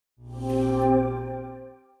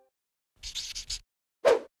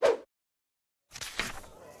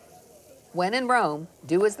When in Rome,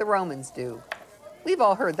 do as the Romans do. We've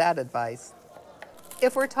all heard that advice.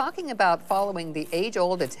 If we're talking about following the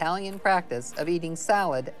age-old Italian practice of eating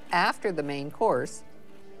salad after the main course,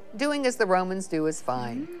 doing as the Romans do is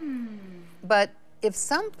fine. But if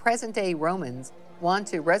some present-day Romans want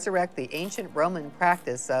to resurrect the ancient Roman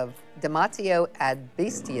practice of damnatio ad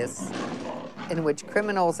bestias, in which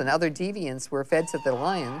criminals and other deviants were fed to the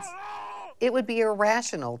lions, it would be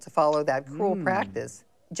irrational to follow that cruel practice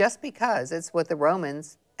just because it's what the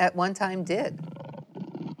Romans at one time did.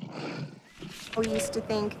 We used to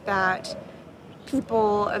think that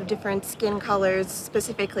people of different skin colors,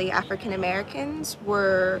 specifically African Americans,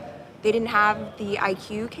 they didn't have the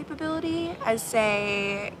IQ capability as,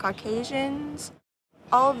 say, Caucasians.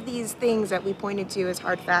 All of these things that we pointed to as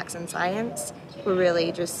hard facts in science were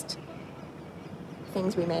really just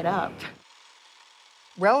things we made up.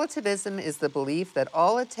 Relativism is the belief that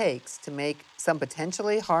all it takes to make some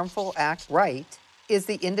potentially harmful act right is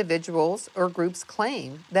the individual's or group's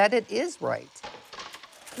claim that it is right.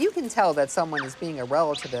 You can tell that someone is being a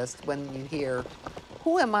relativist when you hear,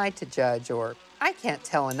 "Who am I to judge?" or "I can't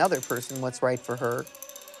tell another person what's right for her."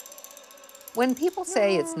 When people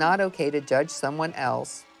say it's not okay to judge someone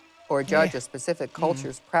else or judge a specific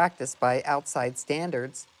culture's practice by outside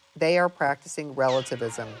standards, they are practicing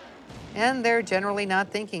relativism. And they're generally not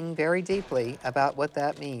thinking very deeply about what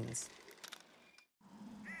that means.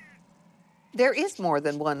 There is more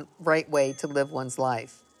than one right way to live one's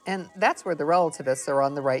life, and that's where the relativists are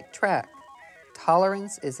on the right track.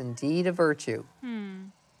 Tolerance is indeed a virtue.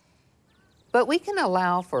 But we can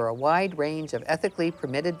allow for a wide range of ethically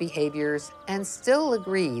permitted behaviors and still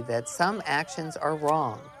agree that some actions are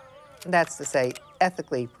wrong. That's to say,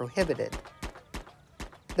 ethically prohibited.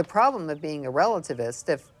 The problem of being a relativist,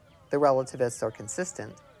 if the relativists are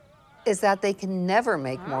consistent, is that they can never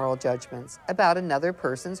make moral judgments about another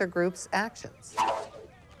person's or group's actions.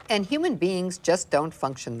 And human beings just don't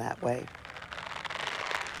function that way.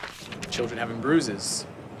 Children having bruises.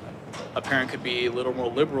 A parent could be a little more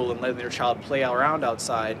liberal in letting their child play around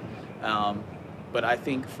outside. But I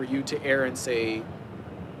think for you to err and say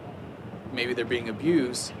maybe they're being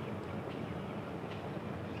abused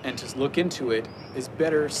and to look into it is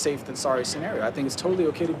better safe than sorry scenario. I think it's totally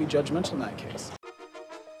okay to be judgmental in that case.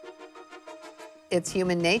 It's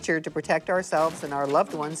human nature to protect ourselves and our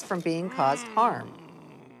loved ones from being caused harm.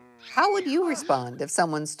 How would you respond if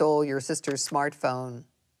someone stole your sister's smartphone,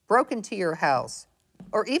 broke into your house,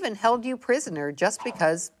 or even held you prisoner just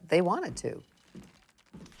because they wanted to?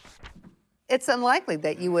 It's unlikely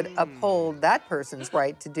that you would uphold that person's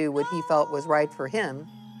right to do what he felt was right for him.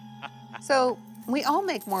 So we all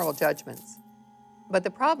make moral judgments. But the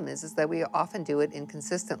problem is that we often do it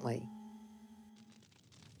inconsistently.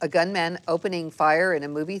 A gunman opening fire in a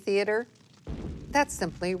movie theater? That's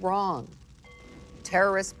simply wrong.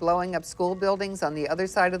 Terrorists blowing up school buildings on the other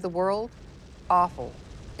side of the world? Awful,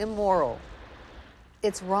 immoral.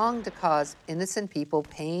 It's wrong to cause innocent people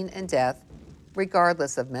pain and death,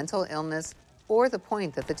 regardless of mental illness or the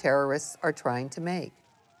point that the terrorists are trying to make.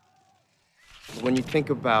 When you think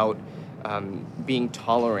about being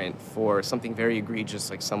tolerant for something very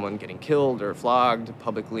egregious like someone getting killed or flogged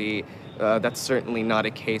publicly, that's certainly not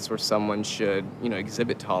a case where someone should,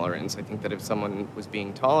 exhibit tolerance. I think that if someone was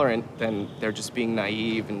being tolerant, then they're just being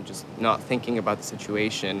naive and just not thinking about the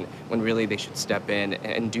situation when really they should step in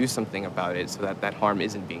and do something about it so that that harm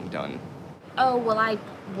isn't being done. Oh, well, I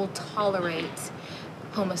will tolerate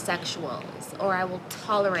homosexuals, or I will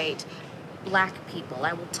tolerate black people.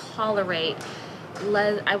 I will tolerate,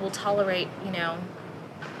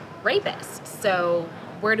 rapists. So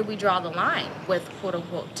where do we draw the line with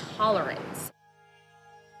quote-unquote tolerance?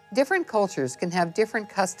 Different cultures can have different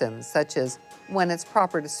customs, such as when it's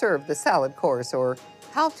proper to serve the salad course or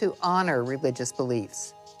how to honor religious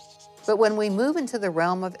beliefs. But when we move into the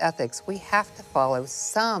realm of ethics, we have to follow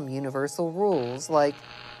some universal rules, like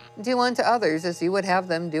do unto others as you would have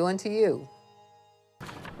them do unto you.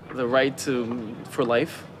 The right for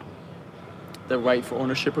life, the right for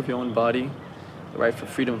ownership of your own body, the right for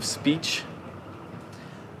freedom of speech,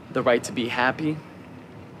 the right to be happy,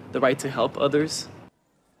 the right to help others.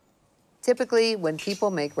 Typically, when people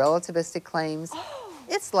make relativistic claims,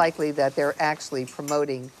 it's likely that they're actually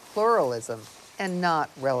promoting pluralism and not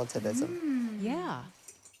relativism. Yeah.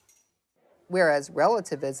 Whereas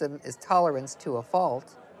relativism is tolerance to a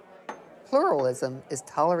fault, pluralism is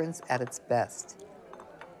tolerance at its best.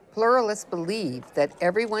 Pluralists believe that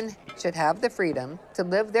everyone should have the freedom to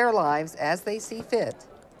live their lives as they see fit,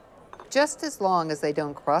 just as long as they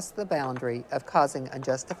don't cross the boundary of causing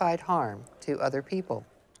unjustified harm to other people.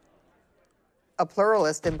 A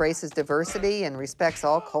pluralist embraces diversity and respects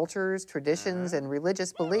all cultures, traditions, and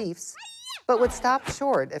religious beliefs, but would stop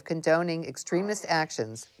short of condoning extremist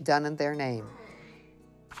actions done in their name.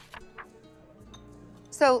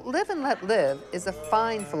 So, live and let live is a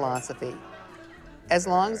fine philosophy, as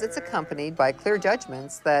long as it's accompanied by clear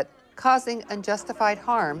judgments that causing unjustified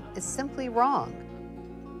harm is simply wrong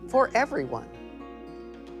for everyone.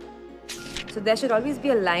 So there should always be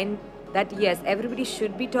a line that yes, everybody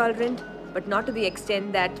should be tolerant, but not to the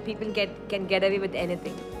extent that people can get away with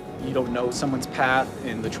anything. You don't know someone's path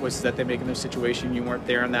and the choices that they make in their situation. You weren't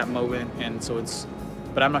there in that moment, and so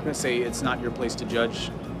but I'm not going to say it's not your place to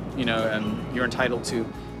judge, and you're entitled to.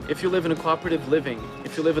 If you live in a cooperative living,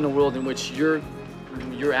 if you live in a world in which your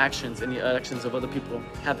actions and the actions of other people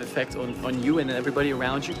have effect on you and everybody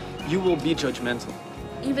around you, you will be judgmental.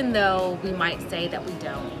 Even though we might say that we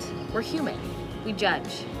don't, we're human. We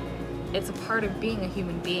judge. It's a part of being a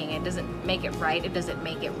human being. It doesn't make it right. It doesn't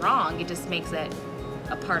make it wrong. It just makes it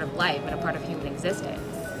a part of life and a part of human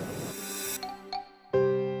existence.